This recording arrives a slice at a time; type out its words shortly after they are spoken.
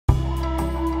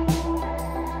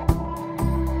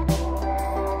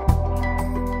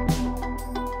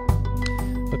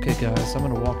Guys, I'm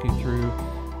going to walk you through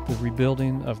the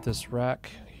rebuilding of this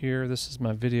rack here. This is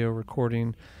my video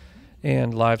recording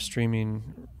and live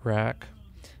streaming rack.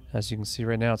 As you can see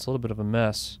right now, it's a little bit of a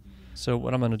mess. So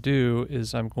what I'm going to do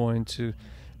is I'm going to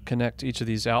connect each of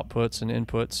these outputs and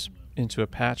inputs into a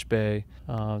patch bay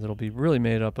that'll be really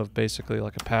made up of basically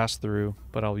like a pass-through,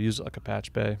 but I'll use it like a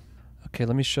patch bay. Okay,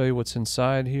 let me show you what's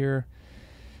inside here.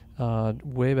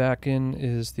 Way back in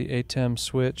is the ATEM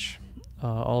switch.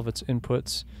 All of its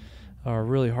inputs are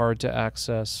really hard to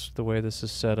access the way this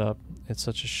is set up. It's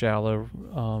such a shallow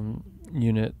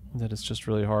unit that it's just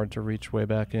really hard to reach way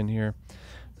back in here.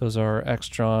 Those are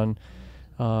Extron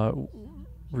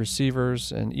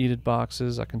receivers and EATED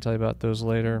boxes. I can tell you about those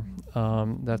later.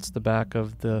 That's the back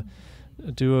of the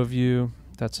Duo View.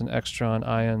 That's an Extron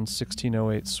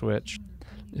IN1608 switch.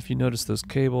 If you notice those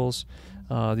cables,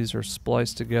 these are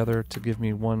spliced together to give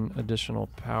me one additional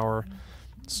power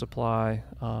supply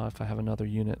if I have another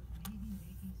unit.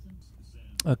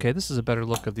 Okay, this is a better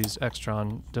look of these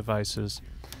Extron devices.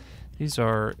 These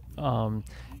are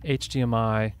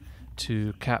HDMI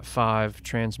to Cat5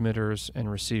 transmitters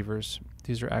and receivers.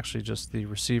 These are actually just the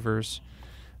receivers,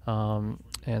 and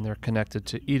they're connected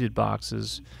to EATED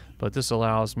boxes, but this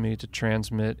allows me to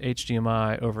transmit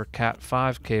HDMI over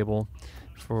Cat5 cable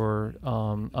for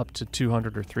up to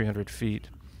 200 or 300 feet.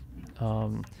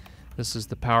 This is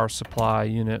the power supply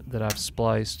unit that I've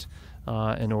spliced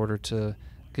in order to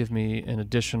give me an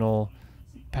additional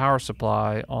power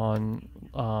supply on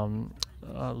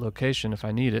location if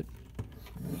I need it.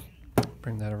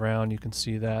 Bring that around, you can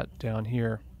see that down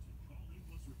here.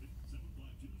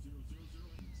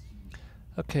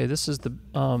 Okay, this is the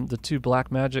two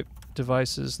Blackmagic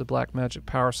devices, the Blackmagic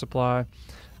power supply.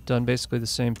 Done basically the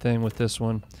same thing with this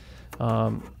one.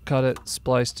 Cut it,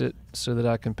 spliced it so that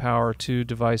I can power two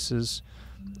devices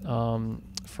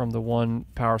from the one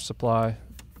power supply.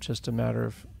 Just a matter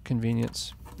of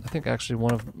convenience. I think actually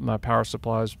one of my power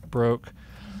supplies broke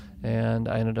and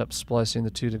I ended up splicing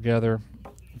the two together,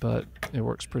 but it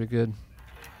works pretty good.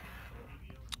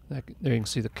 There you can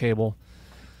see the cable.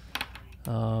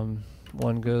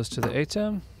 One goes to the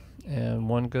ATEM and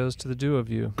one goes to the Duo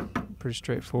View. Pretty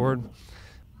straightforward.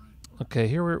 Okay,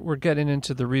 here we're getting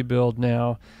into the rebuild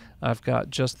now. I've got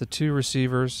just the two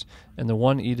receivers and the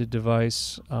one EATED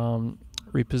device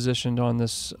repositioned on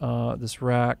this this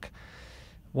rack.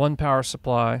 One power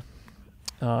supply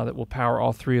that will power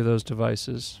all three of those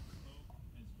devices.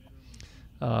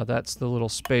 That's the little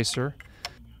spacer.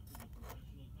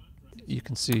 You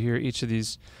can see here each of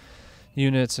these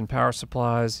units and power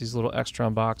supplies, these little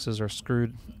Extron boxes are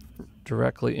screwed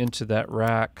directly into that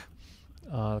rack.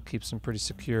 Keeps them pretty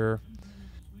secure.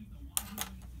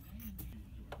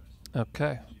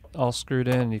 Okay, all screwed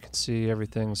in. You can see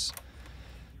everything's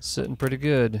sitting pretty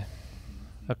good.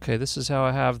 Okay, this is how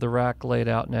I have the rack laid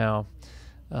out now,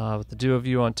 with the Duo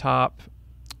View on top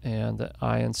and the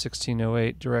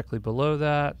IN1608 directly below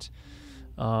that,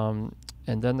 and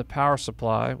then the power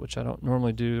supply, which I don't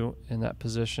normally do in that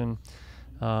position,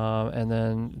 and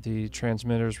then the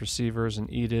transmitters, receivers, and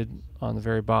EATED on the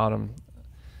very bottom.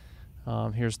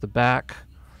 Here's the back.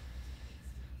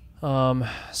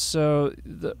 So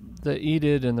the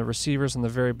EATED and the receivers on the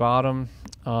very bottom,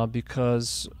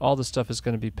 because all the stuff is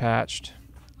going to be patched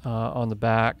on the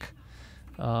back.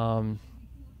 I'm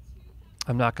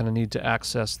not going to need to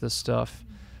access this stuff,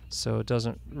 so it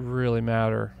doesn't really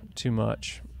matter too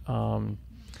much.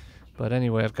 But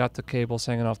anyway, I've got the cables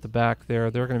hanging off the back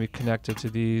there. They're going to be connected to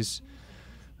these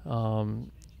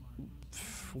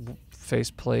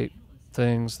faceplate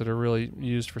things that are really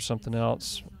used for something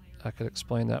else. I could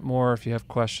explain that more. If you have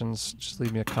questions, just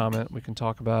leave me a comment. We can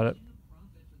talk about it.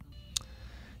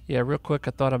 Yeah, real quick,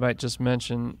 I thought I might just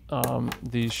mention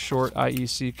these short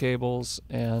IEC cables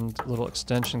and little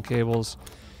extension cables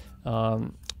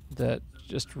that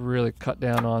just really cut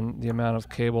down on the amount of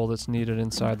cable that's needed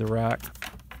inside the rack.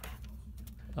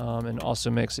 And also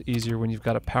makes it easier when you've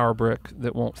got a power brick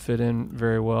that won't fit in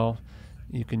very well.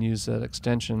 You can use that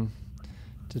extension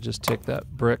to just take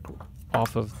that brick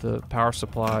off of the power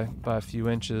supply by a few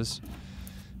inches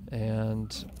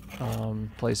and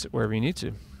place it wherever you need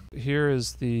to. Here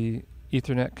is the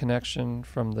Ethernet connection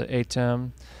from the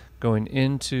ATEM going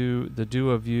into the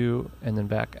Duo View and then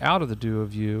back out of the Duo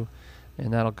View,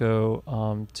 and that'll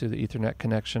go to the Ethernet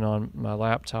connection on my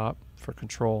laptop for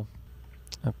control.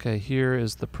 Okay, here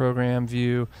is the program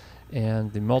view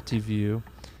and the multi-view,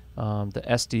 the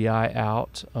SDI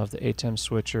out of the ATEM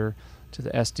switcher to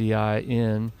the SDI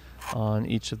in on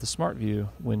each of the SmartView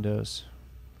windows.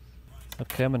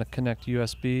 Okay, I'm going to connect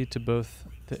USB to both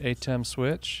the ATEM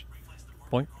switch,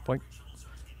 boink, boink,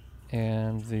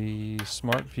 and the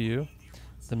SmartView.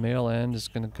 The male end is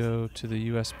going to go to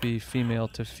the USB female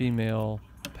to female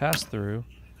pass-through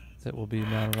that will be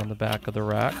mounted on the back of the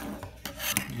rack,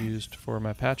 used for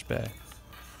my patch bay.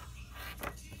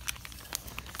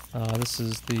 This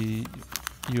is the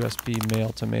USB male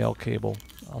to male cable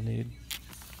I'll need.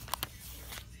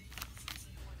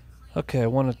 Okay, I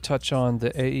want to touch on the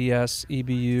AES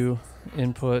EBU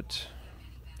input.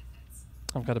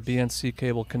 I've got a BNC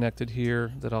cable connected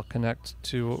here that I'll connect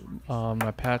to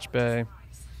my patch bay.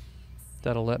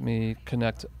 That'll let me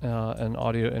connect an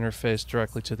audio interface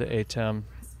directly to the ATEM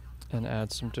and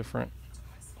add some different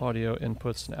audio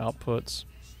inputs and outputs.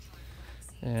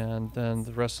 And then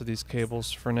the rest of these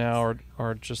cables for now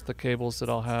are just the cables that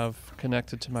I'll have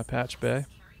connected to my patch bay.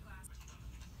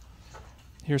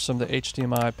 Here's some of the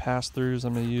HDMI pass-throughs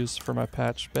I'm going to use for my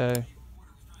patch bay.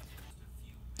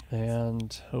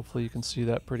 And hopefully you can see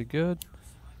that pretty good.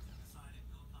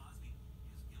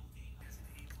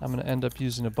 I'm going to end up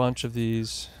using a bunch of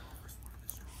these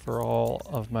for all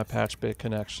of my patch bay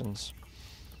connections.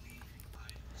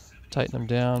 Tighten them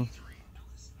down.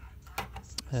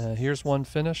 Here's one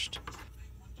finished.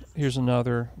 Here's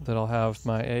another that I'll have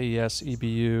my AES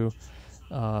EBU,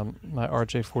 my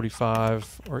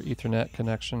RJ45 or Ethernet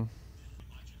connection.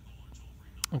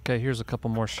 Okay, here's a couple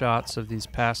more shots of these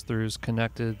pass-throughs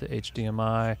connected, the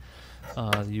HDMI,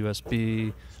 the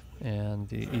USB, and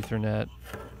the Ethernet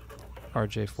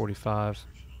RJ45.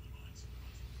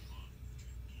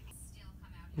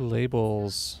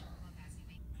 Labels.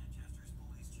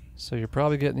 So you're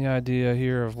probably getting the idea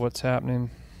here of what's happening.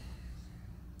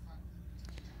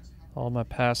 All my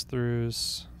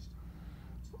pass-throughs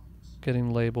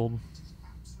getting labeled.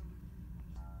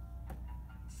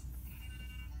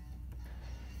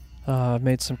 I've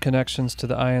made some connections to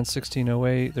the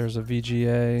IN1608. There's a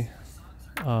VGA,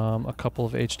 a couple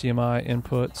of HDMI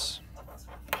inputs.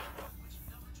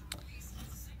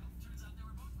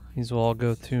 These will all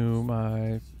go through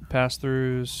my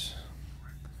pass-throughs.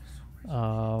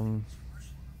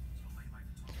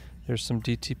 There's some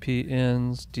DTP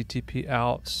ins, DTP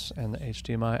outs, and the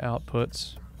HDMI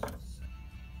outputs.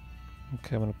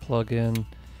 Okay, I'm going to plug in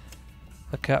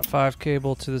a Cat5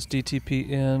 cable to this DTP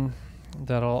in.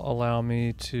 That'll allow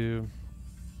me to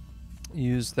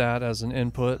use that as an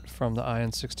input from the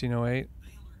IN1608.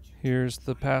 Here's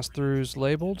the pass-throughs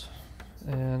labeled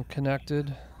and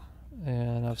connected,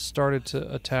 and I've started to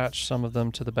attach some of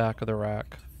them to the back of the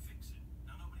rack.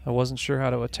 I wasn't sure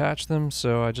how to attach them,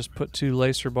 so I just put 2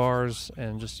 lacer bars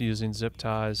and just using zip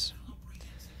ties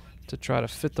to try to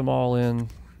fit them all in,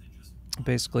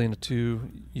 basically in a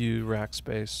 2U rack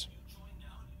space.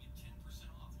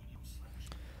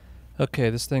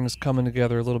 Okay, this thing's coming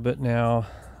together a little bit now.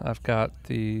 I've got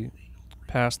the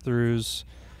pass-throughs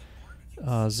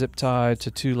zip tied to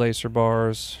 2 lacer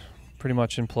bars, pretty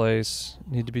much in place,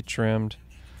 need to be trimmed,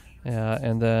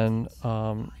 and then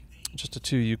just a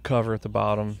 2U cover at the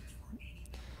bottom,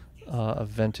 a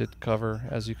vented cover,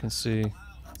 as you can see.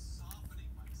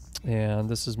 And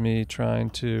this is me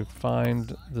trying to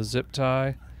find the zip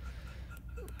tie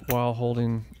while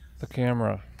holding the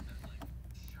camera.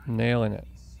 Nailing it.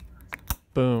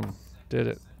 Boom. Did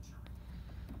it.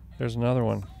 There's another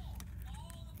one.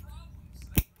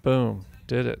 Boom.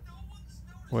 Did it.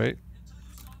 Wait.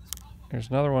 Here's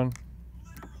another one.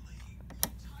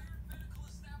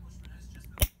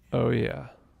 Oh yeah.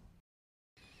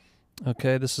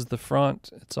 Okay, this is the front.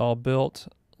 It's all built,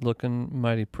 looking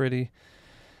mighty pretty.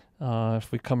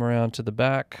 If we come around to the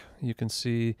back, you can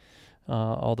see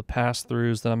all the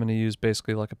pass-throughs that I'm going to use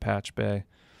basically like a patch bay.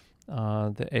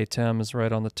 The ATEM is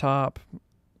right on the top.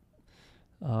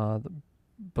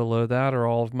 Below that are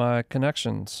all of my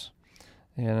connections.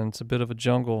 And it's a bit of a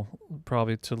jungle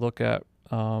probably to look at,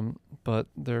 but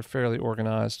they're fairly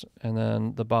organized. And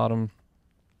then the bottom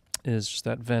is just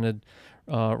that vented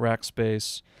rack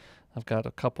space. I've got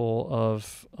a couple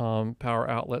of power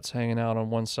outlets hanging out on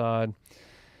one side.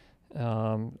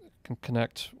 Can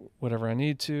connect whatever I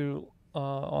need to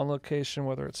on location,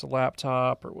 whether it's a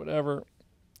laptop or whatever,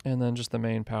 and then just the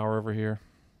main power over here.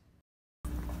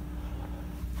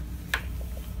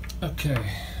 Okay,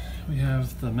 we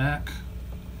have the Mac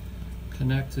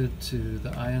connected to the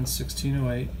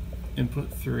IN1608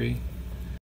 input 3.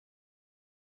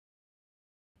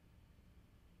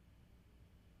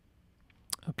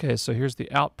 Okay, so here's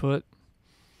the output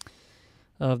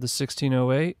of the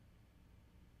 1608,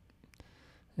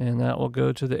 and that will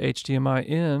go to the HDMI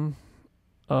in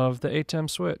of the ATEM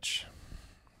switch.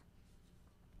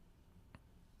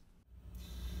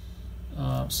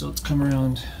 So let's come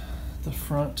around the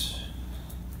front.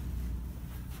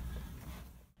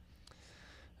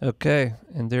 Okay,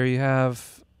 and there you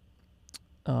have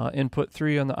input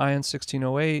 3 on the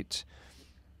IN1608,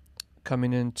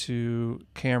 coming into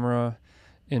camera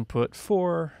input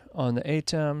 4 on the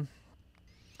ATEM.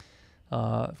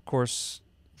 Of course,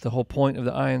 the whole point of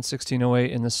the IN1608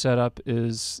 in the setup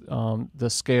is the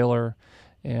scaler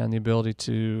and the ability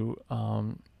to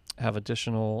have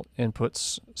additional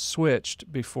inputs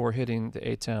switched before hitting the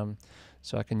ATEM.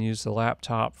 So I can use the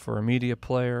laptop for a media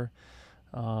player.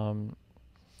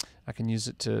 I can use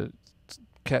it to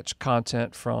catch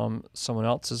content from someone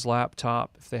else's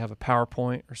laptop if they have a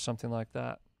PowerPoint or something like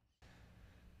that.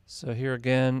 So here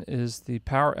again is the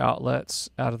power outlets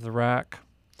out of the rack.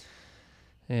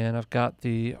 And I've got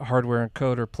the hardware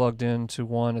encoder plugged into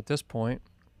one at this point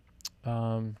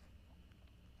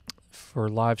for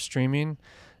live streaming,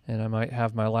 and I might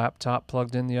have my laptop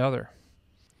plugged in the other.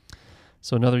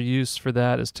 So another use for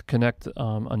that is to connect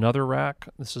another rack.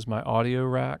 This is my audio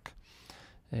rack,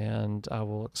 and I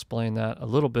will explain that a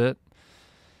little bit.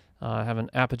 I have an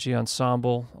Apogee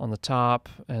Ensemble on the top,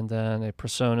 and then a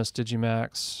Presonus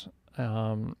Digimax,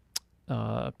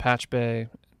 patch bay,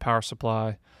 power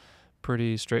supply.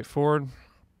 Pretty straightforward.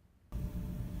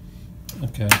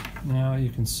 Okay, now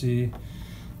you can see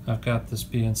I've got this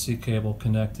BNC cable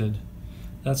connected.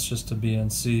 That's just a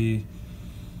BNC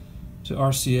to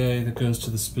RCA that goes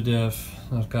to the SPDIF.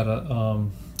 I've got a,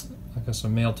 I guess a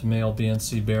male-to-male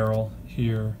BNC barrel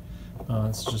here.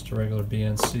 It's just a regular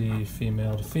BNC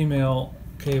female-to-female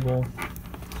cable,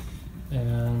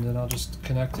 and then I'll just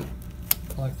connect it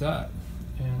like that.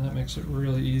 And that makes it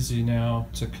really easy now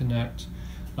to connect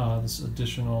this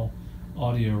additional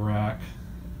audio rack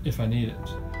if I need it.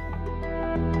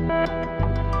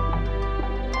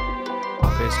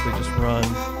 I'll basically just run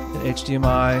the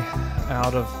HDMI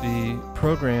out of the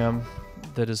program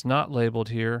that is not labeled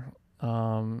here.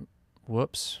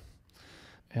 Whoops.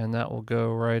 And that will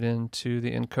go right into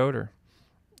the encoder.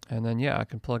 And then yeah, I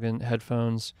can plug in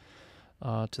headphones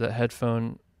to that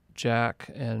headphone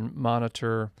jack and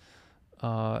monitor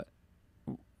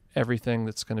everything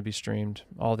that's going to be streamed,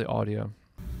 all the audio.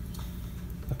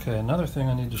 Okay, another thing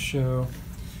I need to show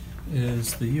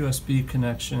is the USB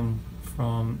connection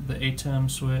from the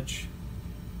ATEM switch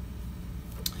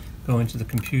going to the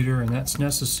computer, and that's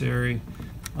necessary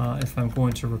if I'm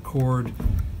going to record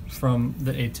from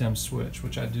the ATEM switch,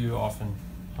 which I do often.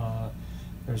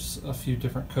 There's a few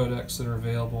different codecs that are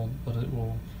available, but it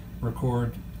will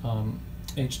record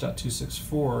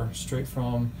H.264 straight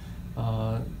from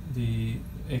the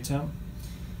ATEM.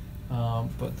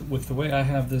 But with the way I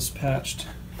have this patched,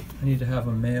 I need to have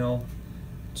a male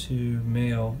to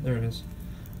male, there it is,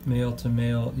 male to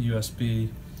male USB,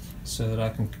 so that I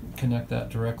can connect that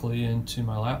directly into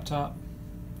my laptop.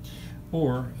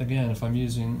 Or again, if I'm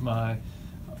using my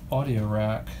audio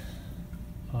rack,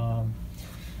 I'll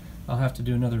have to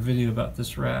do another video about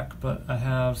this rack, but I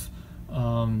have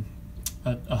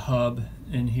a hub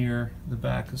in here. The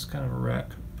back is kind of a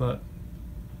wreck, but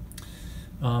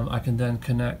I can then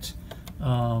connect,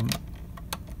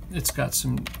 it's got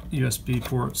some USB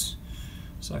ports,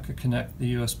 so I could connect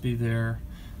the USB there.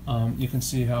 You can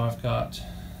see how I've got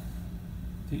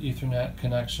the Ethernet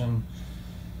connection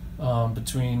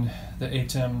between the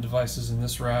ATEM devices in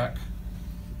this rack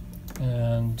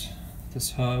and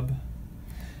this hub,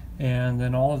 and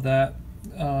then all of that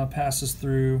passes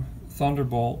through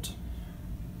Thunderbolt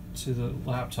to the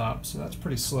laptop. So that's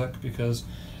pretty slick, because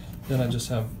then I just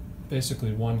have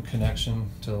basically one connection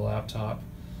to the laptop,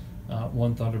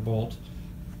 one Thunderbolt,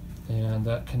 and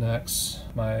that connects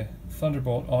my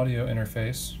Thunderbolt audio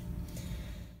interface,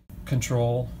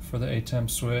 control for the ATEM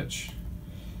switch,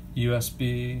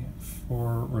 USB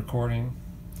for recording,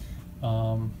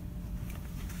 and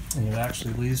it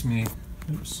actually leaves me,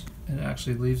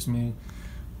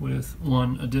 with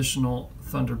one additional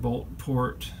Thunderbolt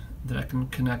port that I can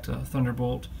connect a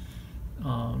Thunderbolt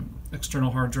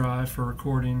external hard drive for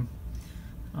recording,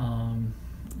 and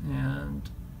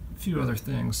a few other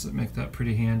things that make that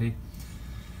pretty handy.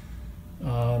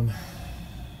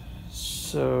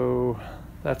 So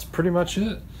that's pretty much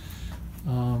it.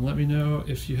 Let me know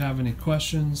if you have any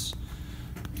questions,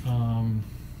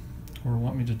 or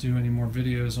want me to do any more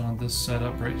videos on this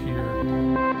setup right here.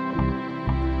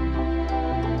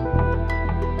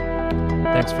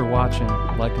 Thanks for watching.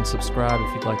 Like and subscribe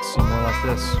if you'd like to see more like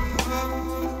this.